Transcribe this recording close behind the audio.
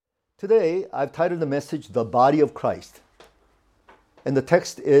Today, I've titled the message, The Body of Christ. And the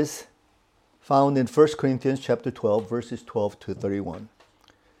text is found in 1 Corinthians chapter 12, verses 12 to 31.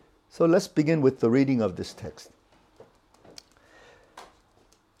 So let's begin with the reading of this text.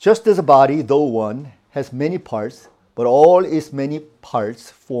 Just as a body, though one, has many parts, but all its many parts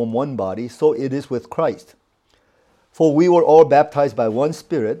form one body, so it is with Christ. For we were all baptized by one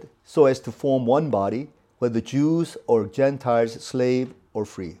Spirit, so as to form one body, whether Jews or Gentiles, slave or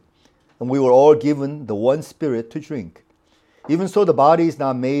free. And we were all given the one Spirit to drink. Even so, the body is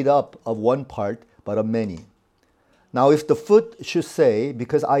not made up of one part, but of many. Now, if the foot should say,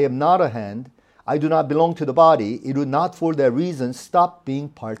 because I am not a hand, I do not belong to the body, it would not for that reason stop being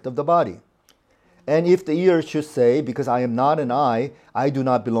part of the body. And if the ear should say, because I am not an eye, I do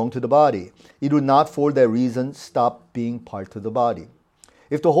not belong to the body, it would not for that reason stop being part of the body.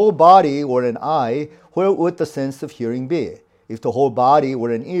 If the whole body were an eye, where would the sense of hearing be? If the whole body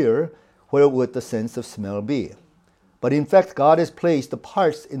were an ear, where would the sense of smell be? But in fact, God has placed the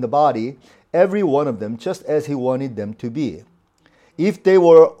parts in the body, every one of them, just as He wanted them to be. If they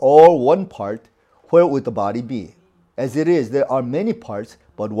were all one part, where would the body be? As it is, there are many parts,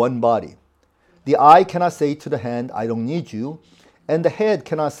 but one body. The eye cannot say to the hand, I don't need you, and the head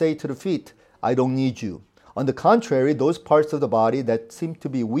cannot say to the feet, I don't need you. On the contrary, those parts of the body that seem to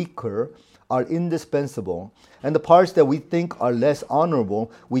be weaker are indispensable, and the parts that we think are less honorable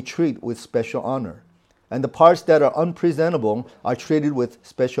we treat with special honor, and the parts that are unpresentable are treated with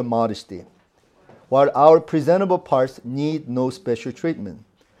special modesty, while our presentable parts need no special treatment.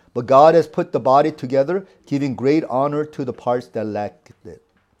 But God has put the body together, giving great honor to the parts that lacked it,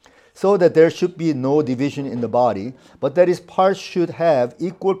 so that there should be no division in the body, but that its parts should have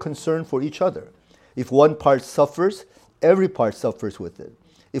equal concern for each other. If one part suffers, every part suffers with it.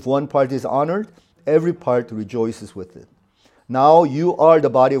 If one part is honored, every part rejoices with it. Now you are the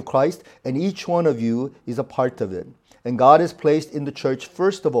body of Christ, and each one of you is a part of it. And God has placed in the church,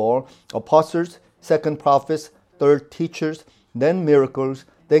 first of all, apostles, second prophets, third teachers, then miracles,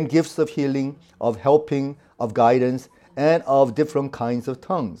 then gifts of healing, of helping, of guidance, and of different kinds of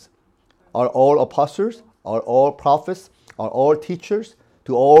tongues. Are all apostles? Are all prophets? Are all teachers?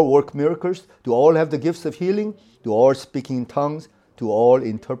 Do all work miracles? Do all have the gifts of healing? Do all speak in tongues? Do all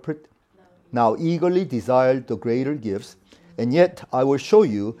interpret? Now eagerly desire the greater gifts, and yet I will show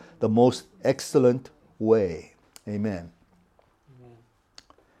you the most excellent way. Amen.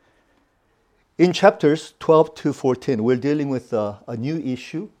 In chapters 12 to 14, we're dealing with a new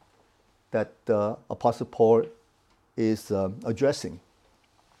issue that Apostle Paul is addressing.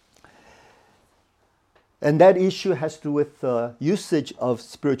 And that issue has to do with usage of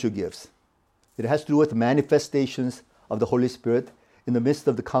spiritual gifts. It has to do with manifestations of the Holy Spirit in the midst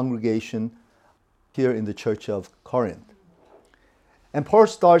of the congregation here in the church of Corinth. And Paul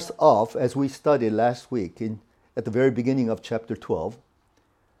starts off, as we studied last week at the very beginning of chapter 12,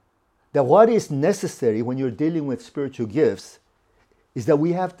 that what is necessary when you're dealing with spiritual gifts is that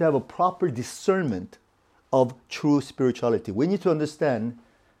we have to have a proper discernment of true spirituality. We need to understand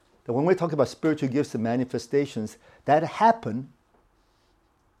that when we're talking about spiritual gifts and manifestations, that happen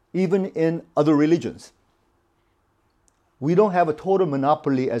even in other religions. We don't have a total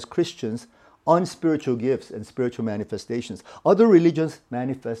monopoly as Christians on spiritual gifts and spiritual manifestations. Other religions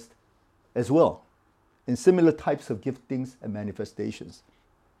manifest as well in similar types of giftings and manifestations.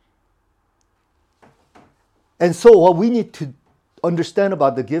 And so what we need to understand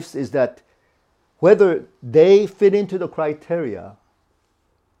about the gifts is that whether they fit into the criteria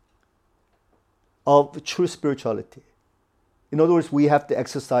of true spirituality. In other words, we have to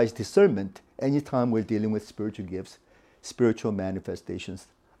exercise discernment anytime we're dealing with spiritual gifts, spiritual manifestations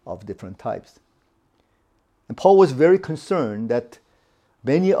of different types. And Paul was very concerned that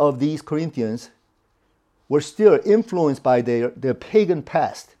many of these Corinthians were still influenced by their pagan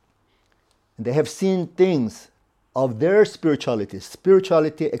past. And they have seen things of their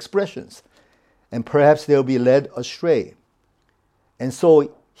spirituality expressions, and perhaps they'll be led astray. And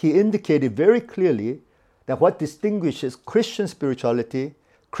so he indicated very clearly that what distinguishes Christian spirituality,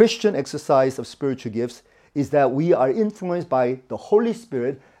 Christian exercise of spiritual gifts, is that we are influenced by the Holy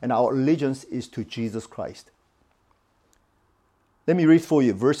Spirit and our allegiance is to Jesus Christ. Let me read for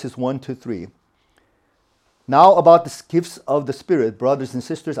you verses 1 to 3. Now about the gifts of the Spirit, brothers and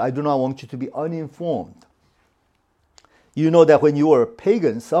sisters, I do not want you to be uninformed. You know that when you were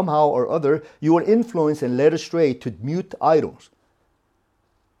pagan, somehow or other, you were influenced and led astray to mute idols.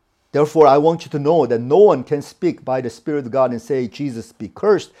 Therefore, I want you to know that no one can speak by the Spirit of God and say, Jesus be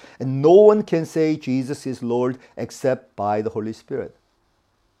cursed, and no one can say Jesus is Lord except by the Holy Spirit.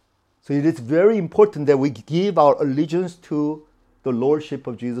 So it is very important that we give our allegiance to the Lordship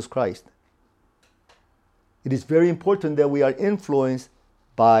of Jesus Christ. It is very important that we are influenced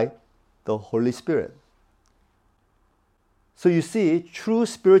by the Holy Spirit. So you see, true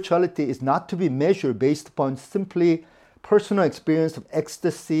spirituality is not to be measured based upon simply personal experience of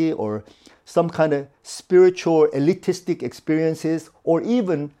ecstasy or some kind of spiritual elitistic experiences or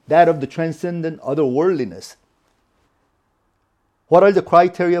even that of the transcendent otherworldliness. What are the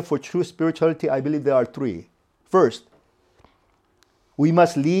criteria for true spirituality? I believe there are three. First, we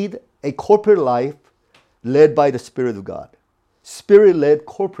must lead a corporate life led by the Spirit of God. Spirit-led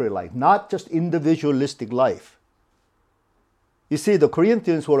corporate life, not just individualistic life. You see, the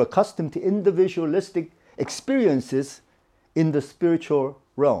Corinthians were accustomed to individualistic experiences in the spiritual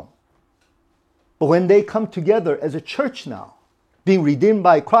realm. But when they come together as a church now, being redeemed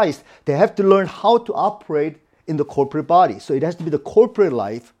by Christ, they have to learn how to operate in the corporate body. So it has to be the corporate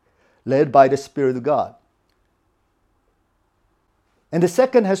life led by the Spirit of God. And the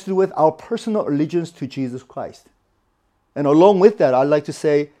second has to do with our personal allegiance to Jesus Christ. And along with that, I'd like to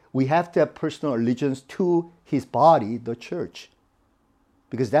say we have to have personal allegiance to His body, the church.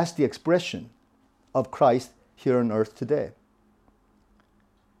 Because that's the expression of Christ here on earth today.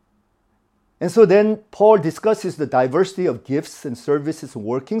 And so then Paul discusses the diversity of gifts and services and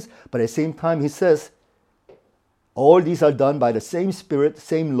workings, but at the same time he says, all these are done by the same Spirit,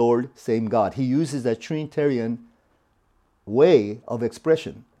 same Lord, same God. He uses that Trinitarian way of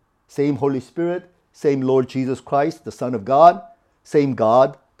expression. Same Holy Spirit, same Lord Jesus Christ, the Son of God, same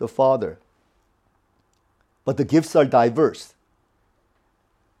God, the Father. But the gifts are diverse.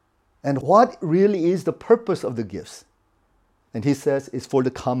 And what really is the purpose of the gifts? And he says it's for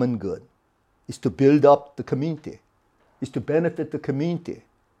the common good. It's to build up the community. It's to benefit the community.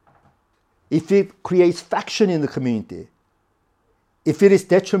 If it creates faction in the community, if it is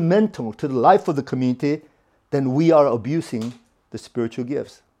detrimental to the life of the community, then we are abusing the spiritual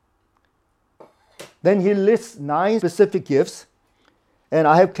gifts. Then he lists 9 specific gifts, and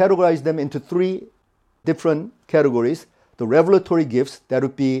I have categorized them into 3 different categories. The revelatory gifts, that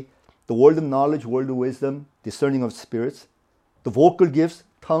would be the word of knowledge, word of wisdom, discerning of spirits. The vocal gifts,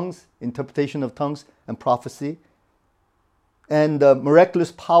 tongues, interpretation of tongues, and prophecy. And the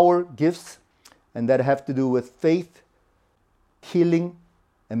miraculous power gifts, and that have to do with faith, healing,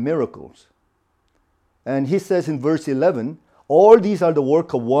 and miracles. And he says in verse 11, all these are the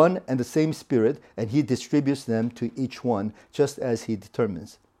work of one and the same Spirit, and He distributes them to each one, just as He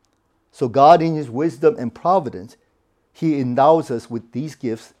determines. So God, in His wisdom and providence, He endows us with these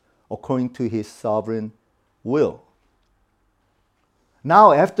gifts according to His sovereign will.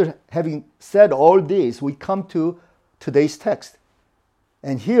 Now, after having said all this, we come to today's text.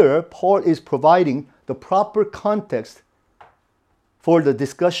 And here, Paul is providing the proper context for the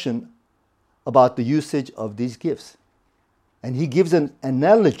discussion about the usage of these gifts. And he gives an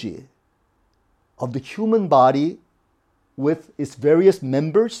analogy of the human body with its various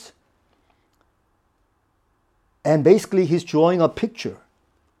members. And basically, he's drawing a picture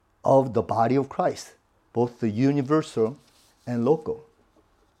of the body of Christ, both the universal and local.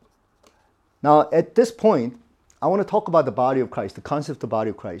 Now, at this point, I want to talk about the body of Christ, the concept of the body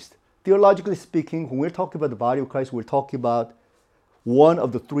of Christ. Theologically speaking, when we're talking about the body of Christ, we're talking about one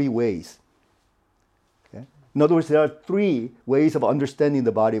of the 3 ways. Okay? In other words, there are 3 ways of understanding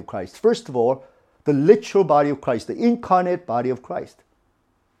the body of Christ. First of all, the literal body of Christ, the incarnate body of Christ.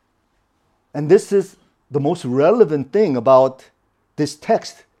 And this is the most relevant thing about this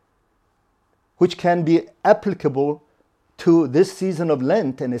text, which can be applicable to this season of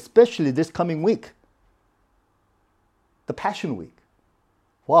Lent and especially this coming week, the Passion Week.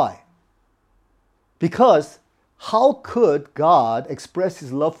 Why? Because how could God express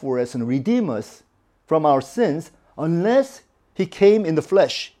His love for us and redeem us from our sins unless He came in the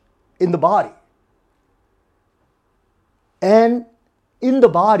flesh, in the body? And in the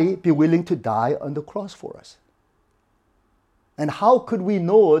body, be willing to die on the cross for us. And how could we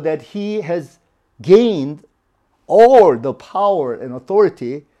know that He has gained all the power and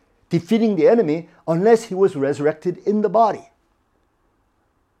authority defeating the enemy unless He was resurrected in the body?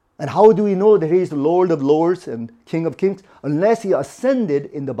 And how do we know that He is the Lord of Lords and King of Kings unless He ascended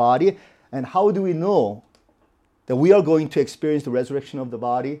in the body? And how do we know that we are going to experience the resurrection of the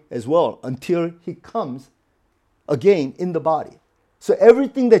body as well until He comes again in the body? So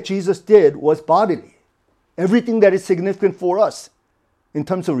everything that Jesus did was bodily. Everything that is significant for us in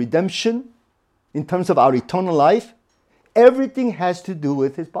terms of redemption, in terms of our eternal life, everything has to do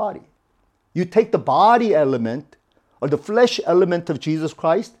with His body. You take the body element or the flesh element of Jesus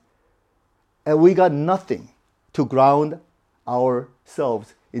Christ, and we got nothing to ground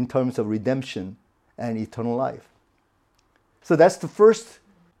ourselves in terms of redemption and eternal life. So that's the first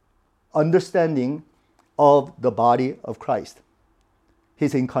understanding of the body of Christ.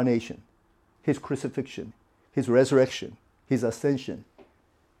 His incarnation, his crucifixion, his resurrection, his ascension,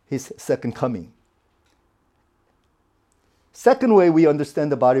 his second coming. Second way we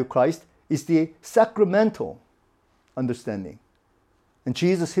understand the body of Christ is the sacramental understanding. And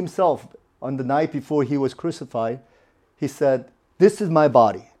Jesus himself, on the night before he was crucified, he said, "This is my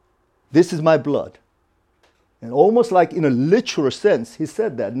body. This is my blood." And almost like in a literal sense, he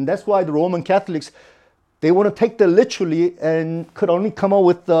said that. And that's why the Roman Catholics, they want to take that literally and could only come up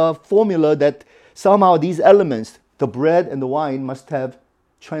with the formula that somehow these elements, the bread and the wine, must have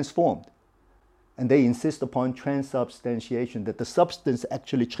transformed. And they insist upon transubstantiation, that the substance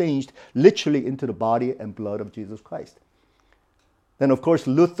actually changed literally into the body and blood of Jesus Christ. Then, of course,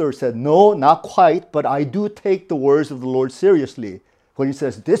 Luther said, no, not quite, but I do take the words of the Lord seriously when he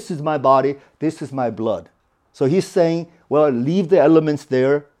says, this is my body, this is my blood. So he's saying, well, leave the elements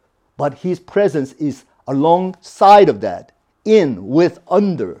there, but his presence is alongside of that, in, with,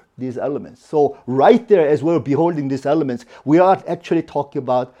 under these elements. So right there, as we're beholding these elements, we are actually talking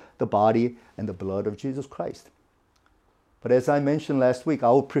about the body and the blood of Jesus Christ. But as I mentioned last week,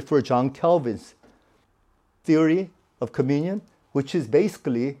 I would prefer John Calvin's theory of communion, which is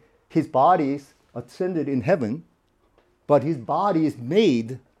basically his body is ascended in heaven, but his body is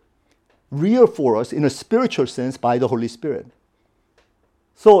made real for us in a spiritual sense by the Holy Spirit.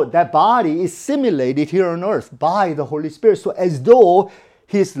 So that body is simulated here on earth by the Holy Spirit. So as though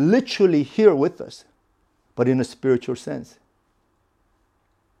he's literally here with us, but in a spiritual sense.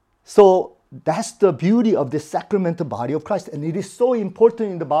 So that's the beauty of the sacramental body of Christ. And it is so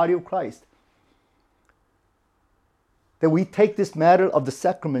important in the body of Christ that we take this matter of the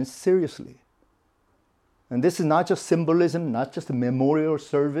sacraments seriously. And this is not just symbolism, not just a memorial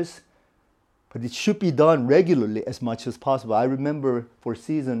service, but it should be done regularly as much as possible. I remember for a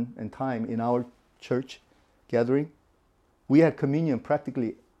season and time in our church gathering, we had communion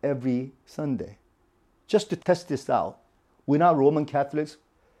practically every Sunday, just to test this out. We're not Roman Catholics.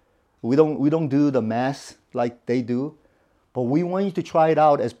 We don't do the Mass like they do, but we want you to try it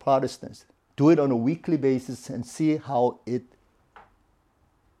out as Protestants. Do it on a weekly basis and see how it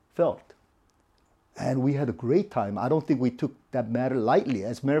felt. And we had a great time. I don't think we took that matter lightly.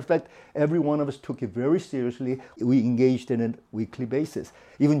 As a matter of fact, every one of us took it very seriously. We engaged in it on a weekly basis.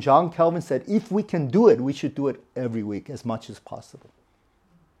 Even John Calvin said, if we can do it, we should do it every week as much as possible.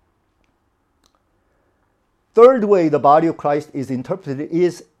 Third way the body of Christ is interpreted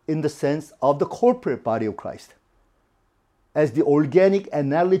is in the sense of the corporate body of Christ, as the organic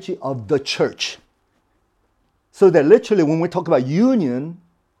analogy of the church. So that literally when we talk about union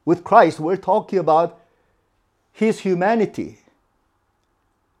with Christ, we're talking about his humanity.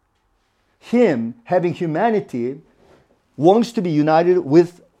 Him having humanity wants to be united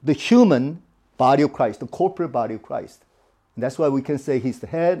with the human body of Christ, the corporate body of Christ. And that's why we can say he's the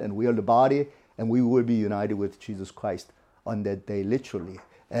head and we are the body, and we will be united with Jesus Christ on that day literally.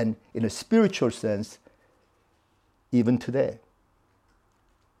 And in a spiritual sense, even today.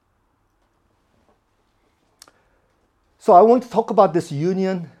 So I want to talk about this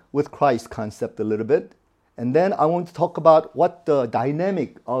union with Christ concept a little bit. And then I want to talk about what the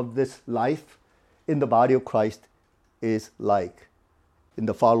dynamic of this life in the body of Christ is like in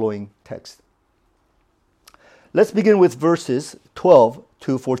the following text. Let's begin with verses 12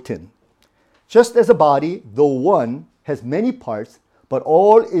 to 14. Just as a body, though one, has many parts, but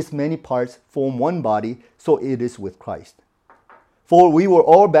all its many parts form one body, so it is with Christ. For we were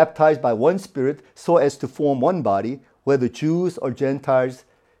all baptized by one Spirit, so as to form one body, whether Jews or Gentiles,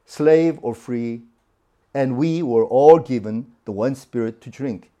 slave or free, and we were all given the one Spirit to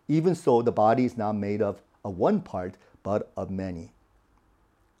drink. Even so, the body is not made of one part, but of many.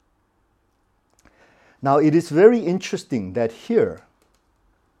 Now, it is very interesting that here,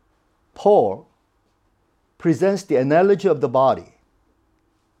 Paul presents the analogy of the body.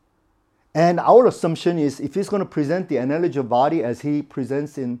 And our assumption is if he's going to present the analogy of body as he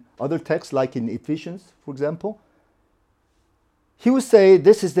presents in other texts, like in Ephesians, for example, he would say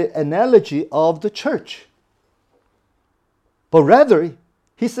this is the analogy of the church. But rather,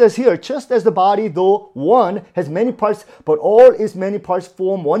 he says here, just as the body, though one, has many parts, but all its many parts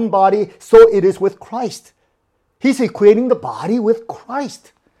form one body, so it is with Christ. He's equating the body with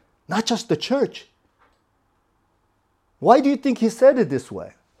Christ, not just the church. Why do you think he said it this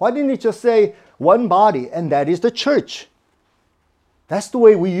way? Why didn't he just say one body, and that is the church? That's the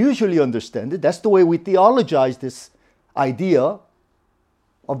way we usually understand it. That's the way we theologize this idea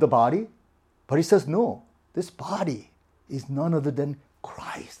of the body. But he says, no, this body is none other than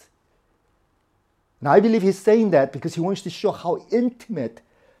Christ. And I believe he's saying that because he wants to show how intimate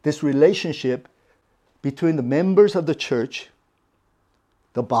this relationship between the members of the church,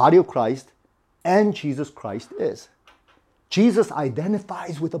 the body of Christ, and Jesus Christ is. Jesus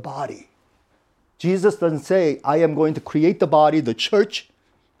identifies with the body. Jesus doesn't say, I am going to create the body, the church,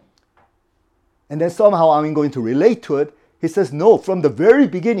 and then somehow I'm going to relate to it. He says, no, from the very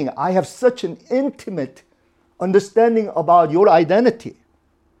beginning, I have such an intimate understanding about your identity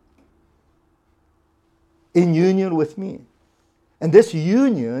in union with me. And this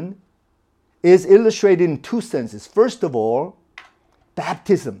union is illustrated in two senses. First of all,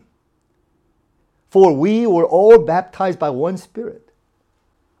 baptism. For we were all baptized by one Spirit,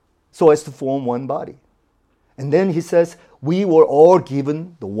 so as to form one body. And then he says, we were all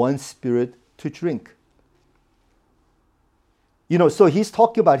given the one Spirit to drink. So he's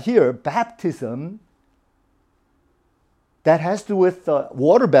talking about here baptism that has to do with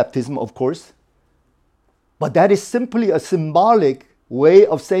water baptism, of course, but that is simply a symbolic way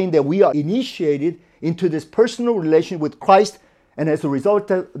of saying that we are initiated into this personal relationship with Christ, and as a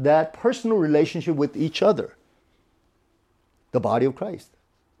result of that personal relationship with each other, the body of Christ.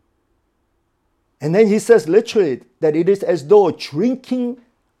 And then he says literally that it is as though drinking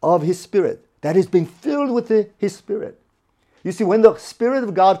of his Spirit, that is being filled with his Spirit. You see, when the Spirit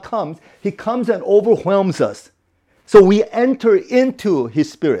of God comes, he comes and overwhelms us. So we enter into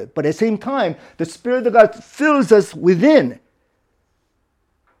his Spirit. But at the same time, the Spirit of God fills us within.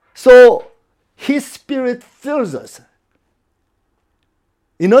 So his Spirit fills us.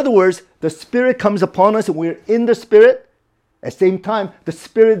 In other words, the Spirit comes upon us and we're in the Spirit. At the same time, the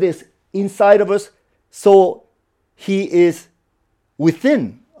Spirit is inside of us, so he is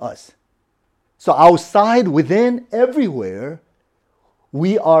within us. So outside, within, everywhere,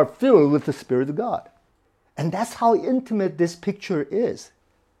 we are filled with the Spirit of God. And that's how intimate this picture is.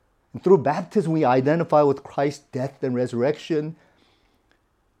 And through baptism, we identify with Christ's death and resurrection.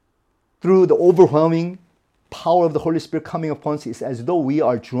 Through the overwhelming power of the Holy Spirit coming upon us, it's as though we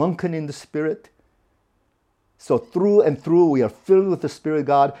are drunken in the Spirit. So through and through, we are filled with the Spirit of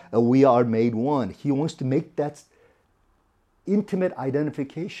God, and we are made one. He wants to make that intimate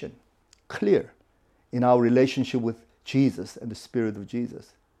identification clear in our relationship with Jesus and the Spirit of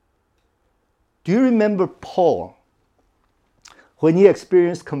Jesus. Do you remember Paul when he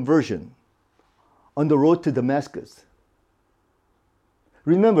experienced conversion on the road to Damascus?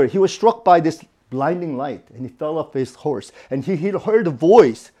 Remember, he was struck by this blinding light and he fell off his horse, and he heard a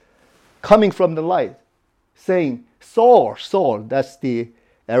voice coming from the light saying, Saul, Saul, that's the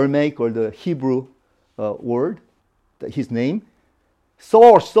Aramaic or the Hebrew word, his name.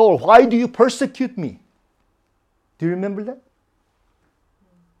 Saul, Saul, why do you persecute me? Do you remember that?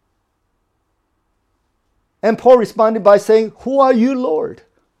 And Paul responded by saying, who are you, Lord?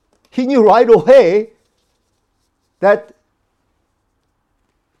 He knew right away that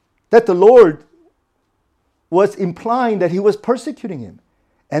the Lord was implying that he was persecuting him.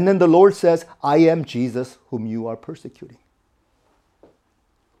 And then the Lord says, I am Jesus whom you are persecuting.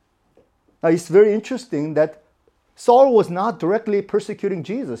 Now it's very interesting that Saul was not directly persecuting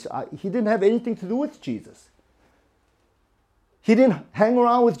Jesus. He didn't have anything to do with Jesus. He didn't hang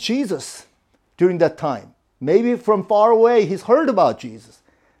around with Jesus during that time. Maybe from far away he's heard about Jesus.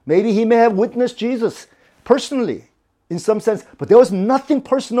 Maybe he may have witnessed Jesus personally in some sense, but there was nothing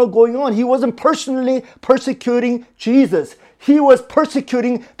personal going on. He wasn't personally persecuting Jesus. He was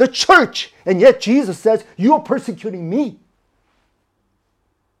persecuting the church. And yet Jesus says, you are persecuting me.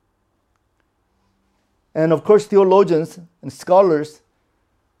 And of course, theologians and scholars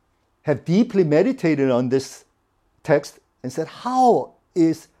have deeply meditated on this text and said, how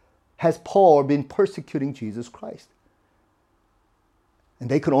has Paul been persecuting Jesus Christ? And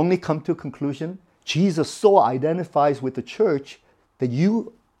they could only come to a conclusion, Jesus so identifies with the church that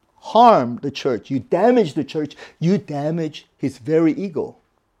you harm the church, you damage the church, you damage his very ego,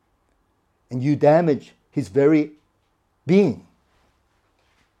 and you damage his very being.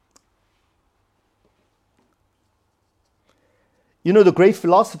 You know, the great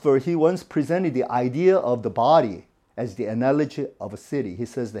philosopher, he once presented the idea of the body as the analogy of a city. He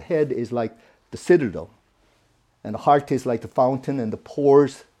says the head is like the citadel, and the heart is like the fountain, and the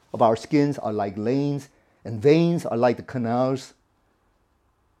pores of our skins are like lanes, and veins are like the canals.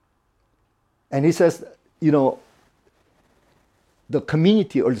 And he says, you know, the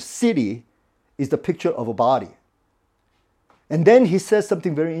community or the city is the picture of a body. And then he says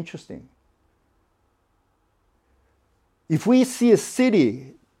something very interesting. If we see a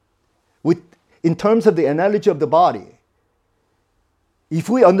city in terms of the analogy of the body, if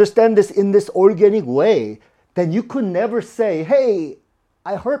we understand this in this organic way, then you could never say, hey,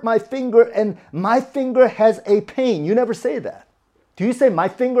 I hurt my finger and my finger has a pain. You never say that. Do you say my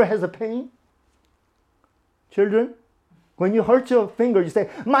finger has a pain? Children, when you hurt your finger, you say,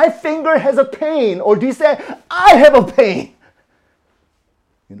 my finger has a pain. Or do you say, I have a pain?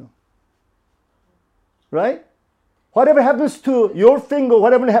 You know. Right? Whatever happens to your finger,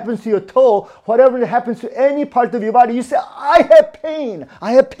 whatever happens to your toe, whatever happens to any part of your body, you say, I have pain.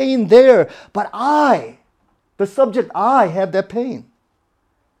 I have pain there. But I, the subject, I have that pain.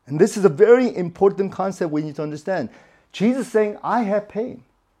 And this is a very important concept we need to understand. Jesus is saying, I have pain.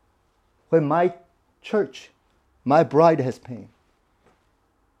 When my church, my bride has pain.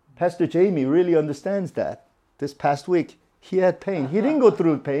 Pastor Jamie really understands that. This past week, he had pain. He didn't go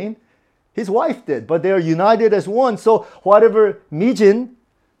through pain. His wife did, but they are united as one. So whatever 미진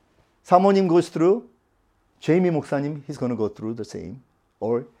사모님 goes through, Jamie 목사님, he's going to go through the same.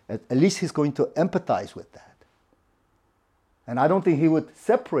 Or at least he's going to empathize with that. And I don't think he would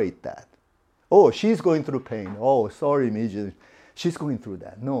separate that. Oh, she's going through pain. Oh, sorry, 미진. She's going through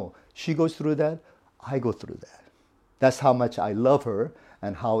that. No, she goes through that. I go through that. That's how much I love her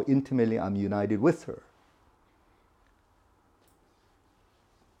and how intimately I'm united with her.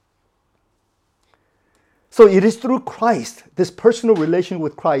 So it is through Christ, this personal relation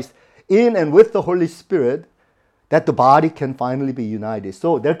with Christ, in and with the Holy Spirit, that the body can finally be united.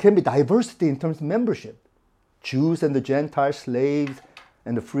 So there can be diversity in terms of membership. Jews and the Gentiles, slaves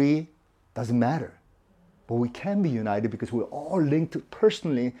and the free, doesn't matter. But we can be united because we're all linked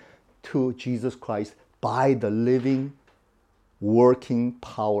personally to Jesus Christ by the living, working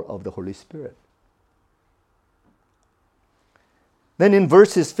power of the Holy Spirit. Then in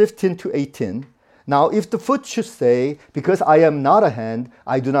verses 15 to 18, now if the foot should say, because I am not a hand,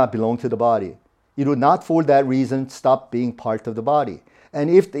 I do not belong to the body, it would not for that reason stop being part of the body. And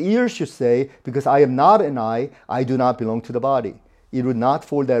if the ear should say, because I am not an eye, I do not belong to the body, it would not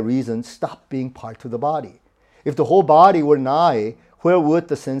for that reason stop being part of the body. If the whole body were an eye, where would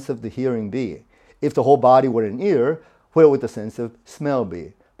the sense of the hearing be? If the whole body were an ear, where would the sense of smell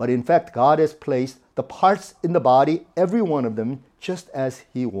be? But in fact, God has placed the parts in the body, every one of them, just as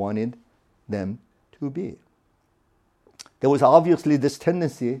He wanted them to be. There was obviously this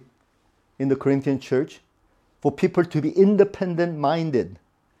tendency in the Corinthian church for people to be independent-minded.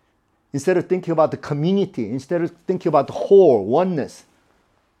 Instead of thinking about the community, instead of thinking about the whole oneness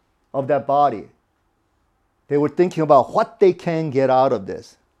of that body, they were thinking about what they can get out of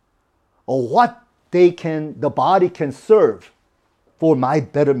this, or what the body can serve for my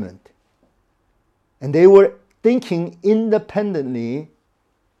betterment. And they were thinking independently,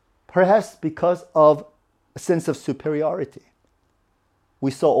 perhaps because of a sense of superiority.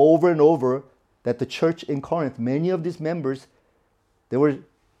 We saw over and over that the church in Corinth, many of these members, they were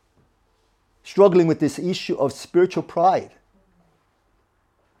struggling with this issue of spiritual pride.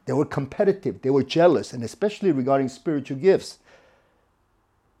 They were competitive, they were jealous, and especially regarding spiritual gifts.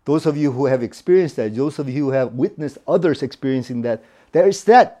 Those of you who have experienced that, those of you who have witnessed others experiencing that, there is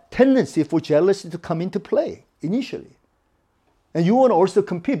that tendency for jealousy to come into play initially. And you want to also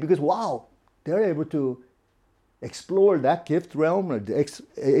compete because, wow, they're able to explore that gift realm, or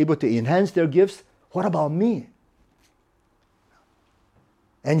able to enhance their gifts. What about me?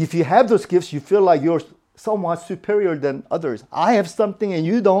 And if you have those gifts, you feel like you're somewhat superior than others. I have something and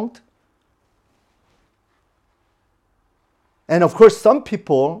you don't. And of course, some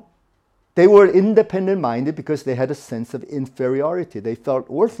people, they were independent-minded because they had a sense of inferiority. They felt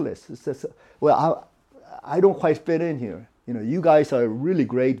worthless. It says, well, I don't quite fit in here. You know, you guys are really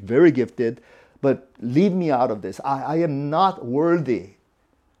great, very gifted, but leave me out of this. I am not worthy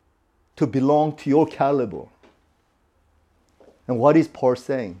to belong to your caliber. And what is Paul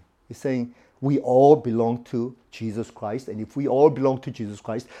saying? He's saying, we all belong to Jesus Christ, and if we all belong to Jesus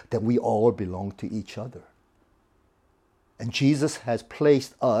Christ, then we all belong to each other. And Jesus has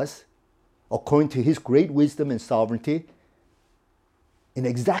placed us, according to His great wisdom and sovereignty, in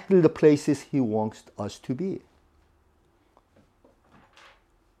exactly the places He wants us to be.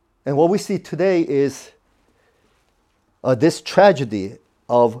 And what we see today is this tragedy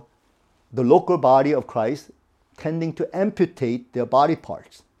of the local body of Christ tending to amputate their body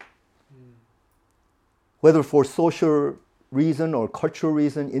parts. Whether for social reason or cultural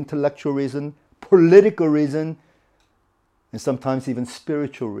reason, intellectual reason, political reason, and sometimes even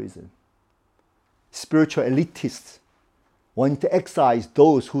spiritual reason. Spiritual elitists wanting to excise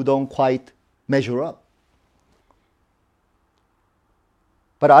those who don't quite measure up.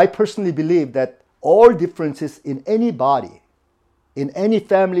 But I personally believe that all differences in any body, in any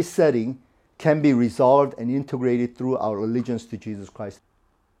family setting, can be resolved and integrated through our allegiance to Jesus Christ,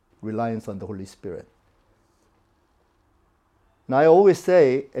 reliance on the Holy Spirit. And I always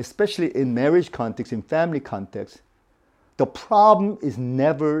say, especially in marriage context, in family context, the problem is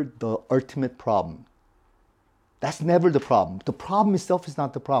never the ultimate problem. That's never the problem. The problem itself is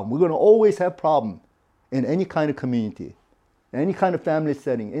not the problem. We're going to always have problems in any kind of community, in any kind of family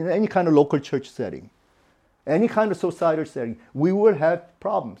setting, in any kind of local church setting, any kind of societal setting. We will have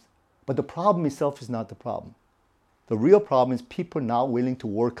problems. But the problem itself is not the problem. The real problem is people not willing to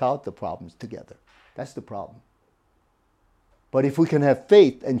work out the problems together. That's the problem. But if we can have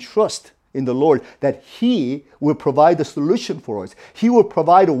faith and trust in the Lord that He will provide a solution for us, He will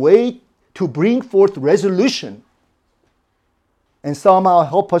provide a way to bring forth resolution and somehow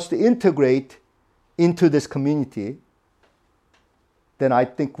help us to integrate into this community, then I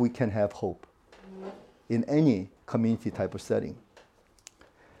think we can have hope in any community type of setting.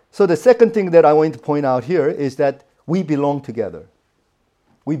 So the second thing that I want to point out here is that we belong together.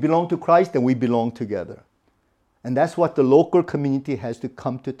 We belong to Christ and we belong together. And that's what the local community has to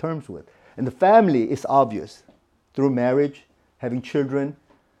come to terms with. And the family is obvious. Through marriage, having children,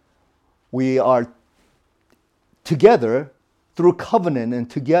 we are together through covenant and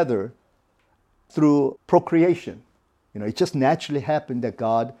together through procreation. It just naturally happened that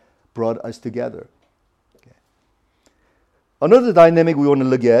God brought us together. Okay. Another dynamic we want to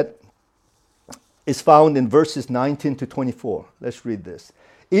look at is found in verses 19 to 24. Let's read this.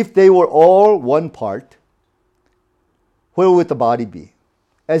 If they were all one part, where would the body be?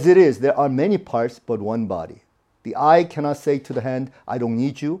 As it is, there are many parts, but one body. The eye cannot say to the hand, I don't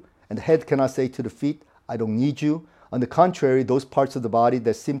need you, and the head cannot say to the feet, I don't need you. On the contrary, those parts of the body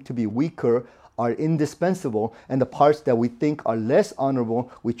that seem to be weaker are indispensable, and the parts that we think are less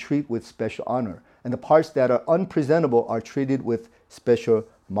honorable we treat with special honor, and the parts that are unpresentable are treated with special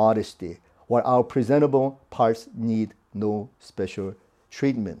modesty, while our presentable parts need no special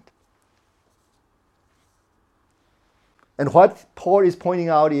treatment. And what Paul is pointing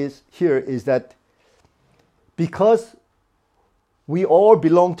out is that because we all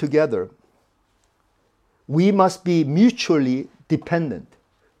belong together, we must be mutually dependent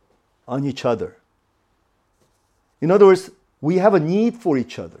on each other. In other words, we have a need for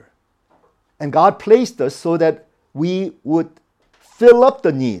each other. And God placed us so that we would fill up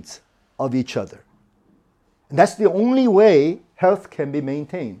the needs of each other. And that's the only way health can be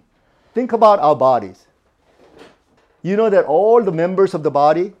maintained. Think about our bodies. You know that all the members of the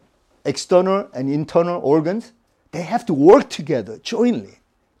body, external and internal organs, they have to work together jointly.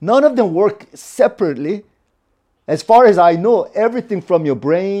 None of them work separately. As far as I know, everything from your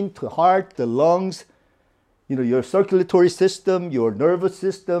brain to heart, the lungs, your circulatory system, your nervous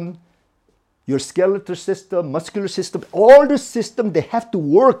system, your skeletal system, muscular system, all the systems, they have to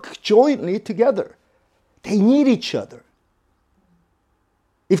work jointly together. They need each other.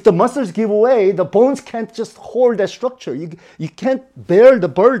 If the muscles give away, the bones can't just hold that structure. You can't bear the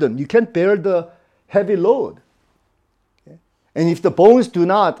burden. You can't bear the heavy load. Okay? And if the bones do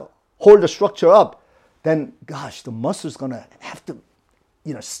not hold the structure up, then, the muscle's going to have to,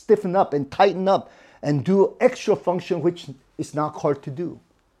 stiffen up and tighten up and do extra function which is not hard to do.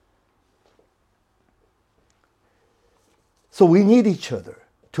 So we need each other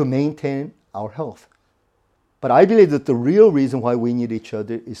to maintain our health. But I believe that the real reason why we need each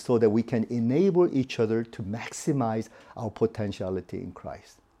other is so that we can enable each other to maximize our potentiality in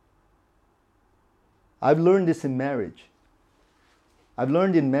Christ. I've learned this in marriage. I've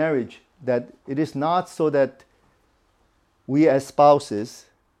learned in marriage that it is not so that we as spouses,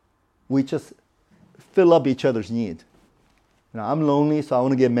 we just fill up each other's need. I'm lonely, so I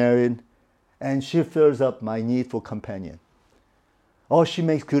want to get married, and she fills up my need for companion. Oh, she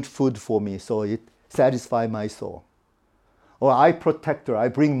makes good food for me, so it satisfies my soul. Or I protect her, I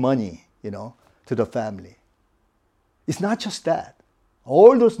bring money, to the family. It's not just that.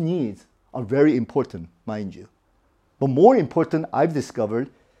 All those needs are very important, mind you. But more important, I've discovered,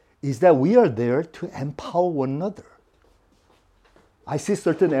 is that we are there to empower one another. I see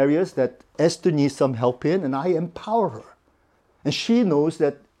certain areas that Esther needs some help in, and I empower her. And she knows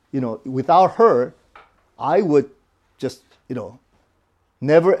that, without her, I would just,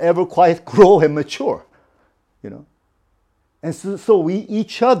 never ever quite grow and mature, And so we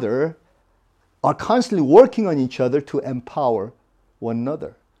each other are constantly working on each other to empower one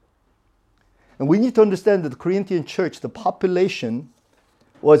another. And we need to understand that the Corinthian church, the population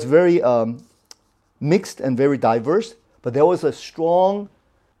was very mixed and very diverse, but there was a strong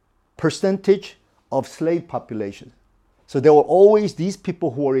percentage of slave population. So there were always these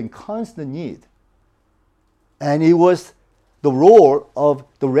people who were in constant need. And it was the role of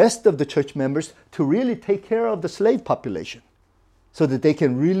the rest of the church members to really take care of the slave population so that they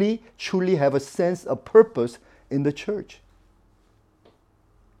can really, truly have a sense of purpose in the church.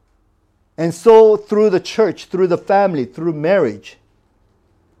 And so through the church, through the family, through marriage,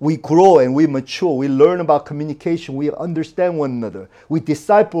 we grow and we mature. We learn about communication. We understand one another. We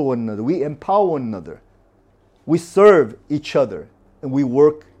disciple one another. We empower one another. We serve each other. And we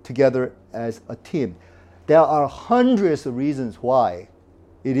work together as a team. There are hundreds of reasons why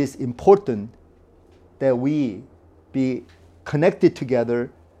it is important that we be connected together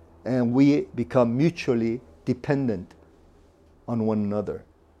and we become mutually dependent on one another.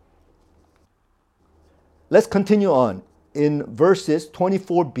 Let's continue on in verses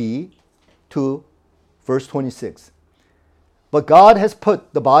 24b to verse 26. But God has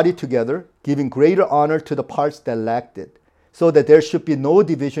put the body together, giving greater honor to the parts that lacked it, so that there should be no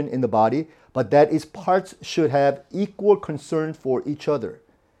division in the body, but that its parts should have equal concern for each other.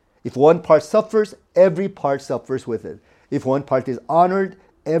 If one part suffers, every part suffers with it. If one part is honored,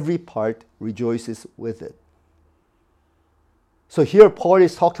 every part rejoices with it. So here Paul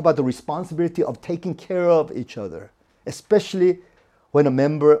is talking about the responsibility of taking care of each other, especially when a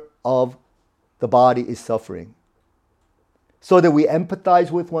member of the body is suffering. So that we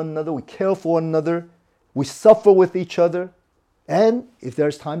empathize with one another, we care for one another, we suffer with each other, and if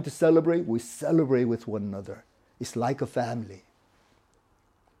there's time to celebrate, we celebrate with one another. It's like a family.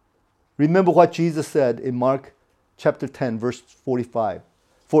 Remember what Jesus said in Mark chapter 10, verse 45.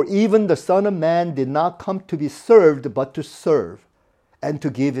 For even the Son of Man did not come to be served, but to serve, and to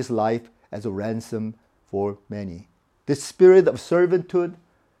give his life as a ransom for many. This spirit of servanthood,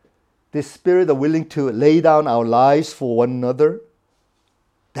 this spirit of willing to lay down our lives for one another,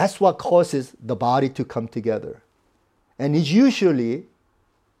 that's what causes the body to come together. And it usually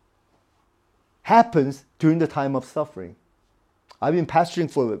happens during the time of suffering. I've been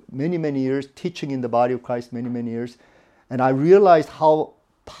pastoring for many, many years, teaching in the body of Christ many, many years, and I realized how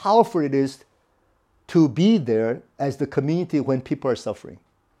powerful it is to be there as the community when people are suffering.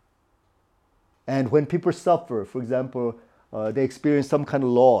 And when people suffer, for example, they experience some kind of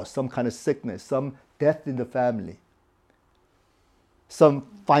loss, some kind of sickness, some death in the family, some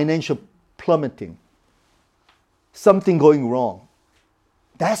financial plummeting, something going wrong.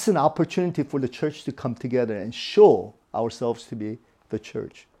 That's an opportunity for the church to come together and show ourselves to be the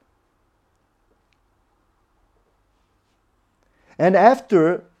church. And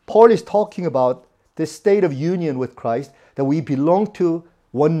after Paul is talking about this state of union with Christ, that we belong to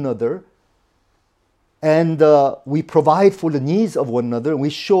one another, and we provide for the needs of one another, and we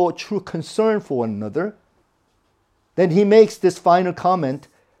show true concern for one another, then he makes this final comment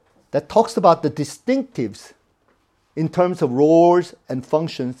that talks about the distinctives in terms of roles and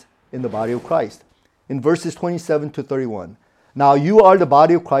functions in the body of Christ. In verses 27 to 31. Now you are the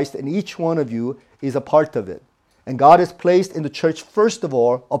body of Christ, and each one of you is a part of it. And God has placed in the church, first of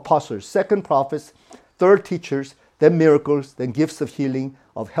all, apostles, second prophets, third teachers, then miracles, then gifts of healing,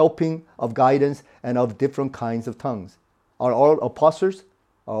 of helping, of guidance, and of different kinds of tongues. Are all apostles?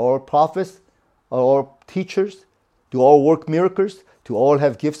 Are all prophets? Are all teachers? Do all work miracles? Do all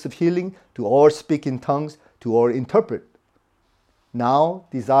have gifts of healing? Do all speak in tongues? Do all interpret? Now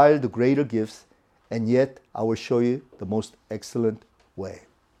desire the greater gifts, and yet I will show you the most excellent way.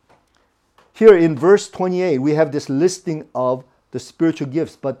 Here in verse 28, we have this listing of the spiritual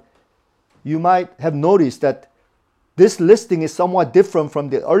gifts, but you might have noticed that this listing is somewhat different from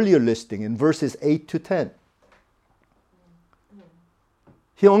the earlier listing in verses 8 to 10.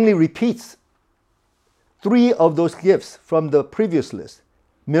 He only repeats 3 of those gifts from the previous list.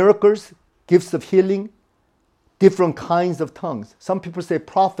 Miracles, gifts of healing, different kinds of tongues. Some people say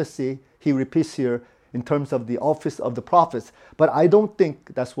prophecy, he repeats here in terms of the office of the prophets, but I don't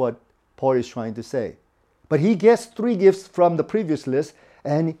think that's what Paul is trying to say. But he gets 3 gifts from the previous list,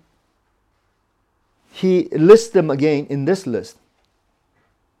 and he lists them again in this list.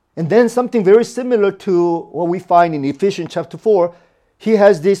 And then something very similar to what we find in Ephesians chapter 4, he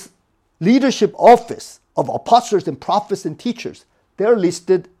has this leadership office of apostles and prophets and teachers. They're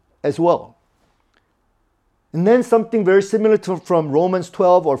listed as well. And then something very similar to from Romans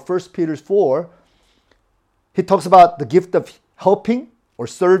 12 or 1 Peter 4, he talks about the gift of helping or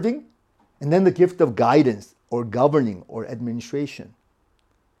serving, and then the gift of guidance or governing or administration.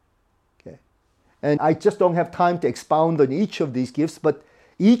 Okay. And I just don't have time to expound on each of these gifts, but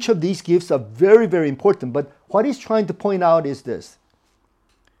each of these gifts are very, very important. But what he's trying to point out is this.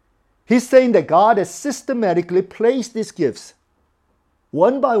 He's saying that God has systematically placed these gifts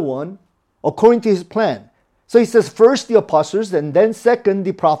one by one according to his plan. So he says first the apostles, and then second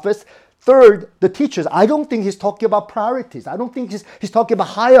the prophets, third the teachers. I don't think he's talking about priorities. I don't think he's talking about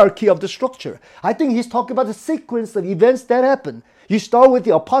hierarchy of the structure. I think he's talking about the sequence of events that happen. You start with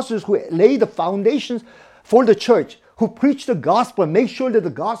the apostles who lay the foundations for the church, who preach the gospel and make sure that the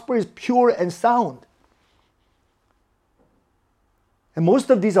gospel is pure and sound. And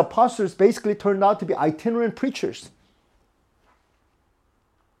most of these apostles basically turned out to be itinerant preachers,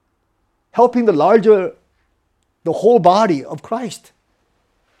 helping the whole body of Christ.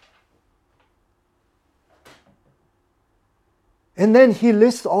 And then he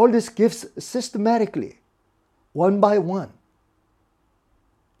lists all these gifts systematically, one by one.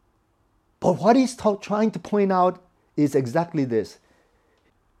 But what he's trying to point out is exactly this.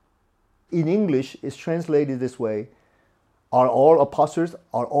 In English, it's translated this way: are all apostles,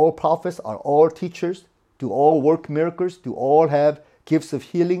 are all prophets, are all teachers, do all work miracles, do all have gifts of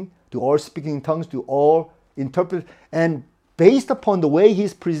healing, do all speak in tongues, do all interpret? And based upon the way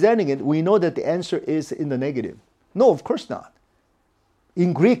he's presenting it, we know that the answer is in the negative. No, of course not.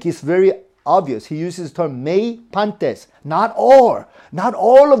 In Greek, it's very obvious. He uses the term me pantes. Not all. Not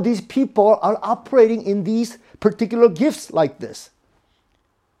all of these people are operating in these particular gifts like this.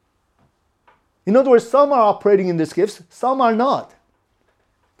 In other words, some are operating in these gifts, some are not.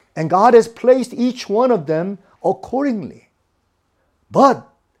 And God has placed each one of them accordingly. But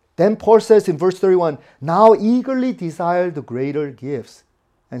then Paul says in verse 31, now eagerly desire the greater gifts.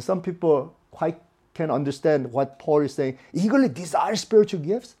 And some people quite can understand what Paul is saying. Eagerly desire spiritual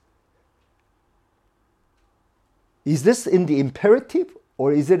gifts? Is this in the imperative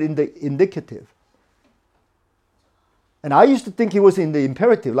or is it in the indicative? And I used to think it was in the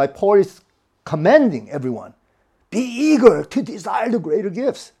imperative, like Paul is commanding everyone, be eager to desire the greater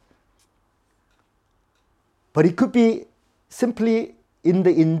gifts. But it could be simply in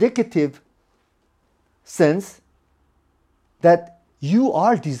the indicative sense that you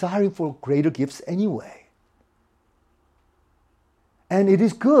are desiring for greater gifts anyway. And it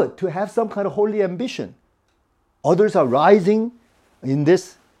is good to have some kind of holy ambition. Others are rising in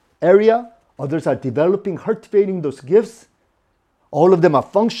this area. Others are developing, cultivating those gifts. All of them are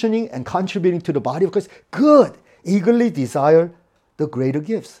functioning and contributing to the body of Christ. Good. Eagerly desire the greater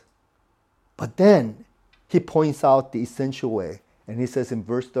gifts. But then he points out the essential way. And he says in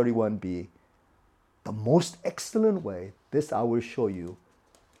verse 31b, the most excellent way, this I will show you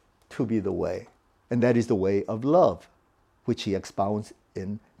to be the way. And that is the way of love, which he expounds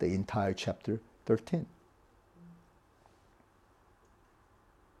in the entire chapter 13.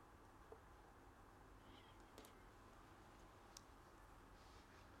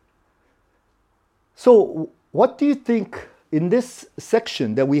 So, what do you think in this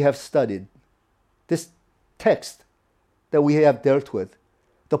section that we have studied, this text that we have dealt with,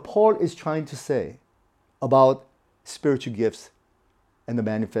 the Paul is trying to say about spiritual gifts and the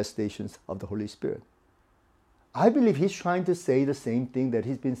manifestations of the Holy Spirit? I believe he's trying to say the same thing that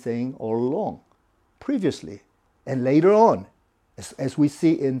he's been saying all along, previously and later on, as we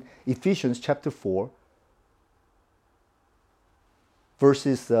see in Ephesians chapter 4,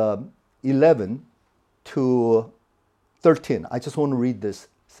 verses 11 to 13. I just want to read this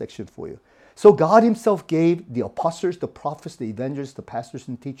section for you. So God himself gave the apostles, the prophets, the evangelists, the pastors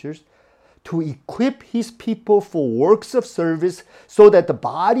and teachers to equip his people for works of service so that the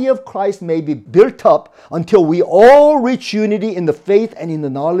body of Christ may be built up until we all reach unity in the faith and in the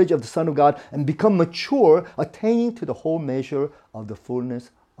knowledge of the Son of God and become mature, attaining to the whole measure of the fullness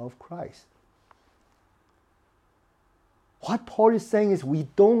of Christ. What Paul is saying is we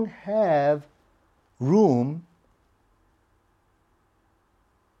don't have room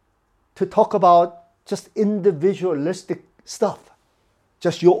to talk about just individualistic stuff,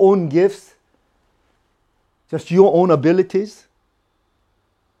 just your own gifts, just your own abilities.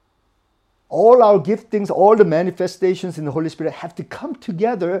 All our giftings, all the manifestations in the Holy Spirit have to come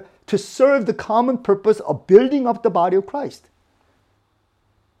together to serve the common purpose of building up the body of Christ.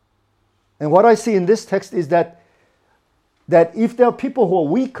 And what I see in this text is that if there are people who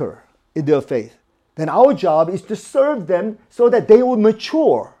are weaker in their faith, then our job is to serve them so that they will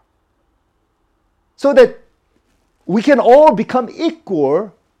mature, so that we can all become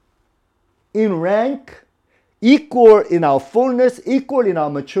equal in rank, equal in our fullness, equal in our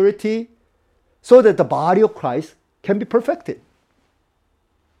maturity, so that the body of Christ can be perfected.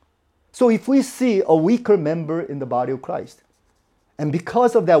 So if we see a weaker member in the body of Christ, and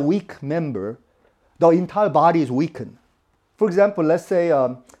because of that weak member, the entire body is weakened. For example, let's say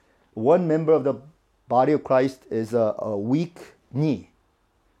one member of the body of Christ is a weak knee,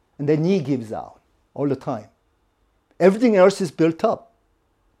 and the knee gives out all the time. Everything else is built up.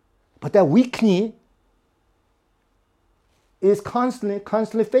 But that weak knee is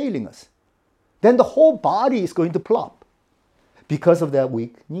constantly failing us. Then the whole body is going to plop because of that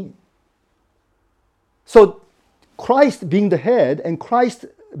weak knee. So Christ being the head and Christ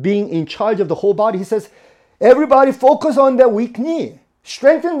being in charge of the whole body, he says, Everybody focus on their weak knee.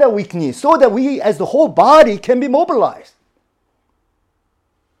 Strengthen that weak knee so that we as the whole body can be mobilized.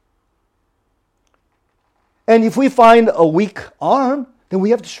 And if we find a weak arm, then we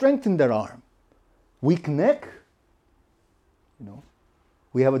have to strengthen that arm. Weak neck,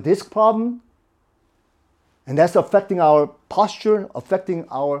 we have a disc problem, and that's affecting our posture, affecting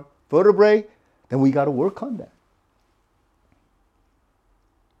our vertebrae, then we got to work on that.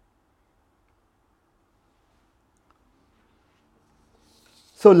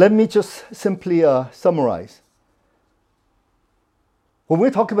 So let me just simply summarize. When we're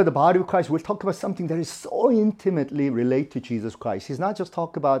talking about the body of Christ, we're talking about something that is so intimately related to Jesus Christ. He's not just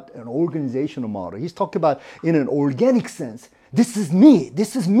talking about an organizational model. He's talking about in an organic sense. This is me.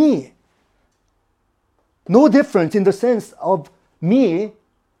 This is me. No difference in the sense of me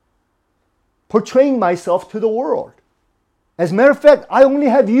portraying myself to the world. As a matter of fact, I only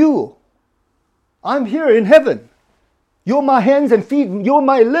have you. I'm here in heaven. You're my hands and feet. You're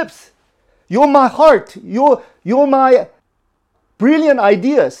my lips. You're my heart. You're my brilliant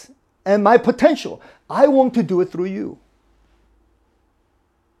ideas and my potential. I want to do it through you.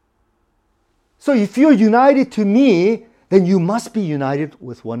 So if you're united to me, then you must be united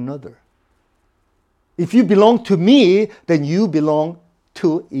with one another. If you belong to me, then you belong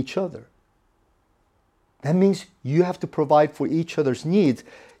to each other. That means you have to provide for each other's needs.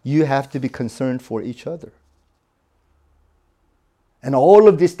 You have to be concerned for each other. And all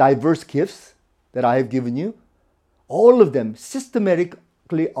of these diverse gifts that I have given you, all of them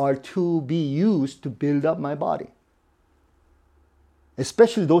systematically are to be used to build up my body.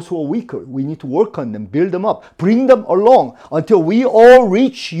 Especially those who are weaker. We need to work on them, build them up, bring them along until we all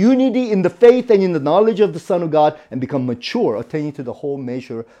reach unity in the faith and in the knowledge of the Son of God and become mature, attaining to the whole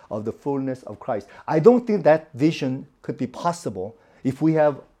measure of the fullness of Christ. I don't think that vision could be possible if we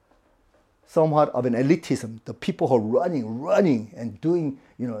have somewhat of an elitism. The people who are running and doing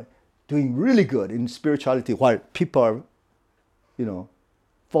really good in spirituality while people are,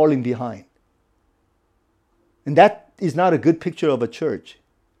 falling behind. And that is not a good picture of a church.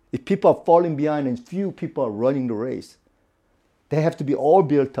 If people are falling behind and few people are running the race, they have to be all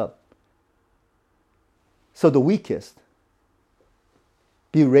built up. So the weakest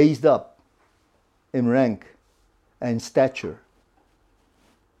be raised up in rank and stature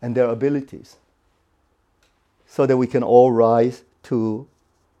and their abilities so that we can all rise to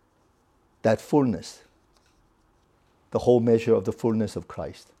that fullness, the whole measure of the fullness of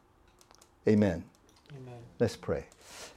Christ. Amen. Amen. Let's pray.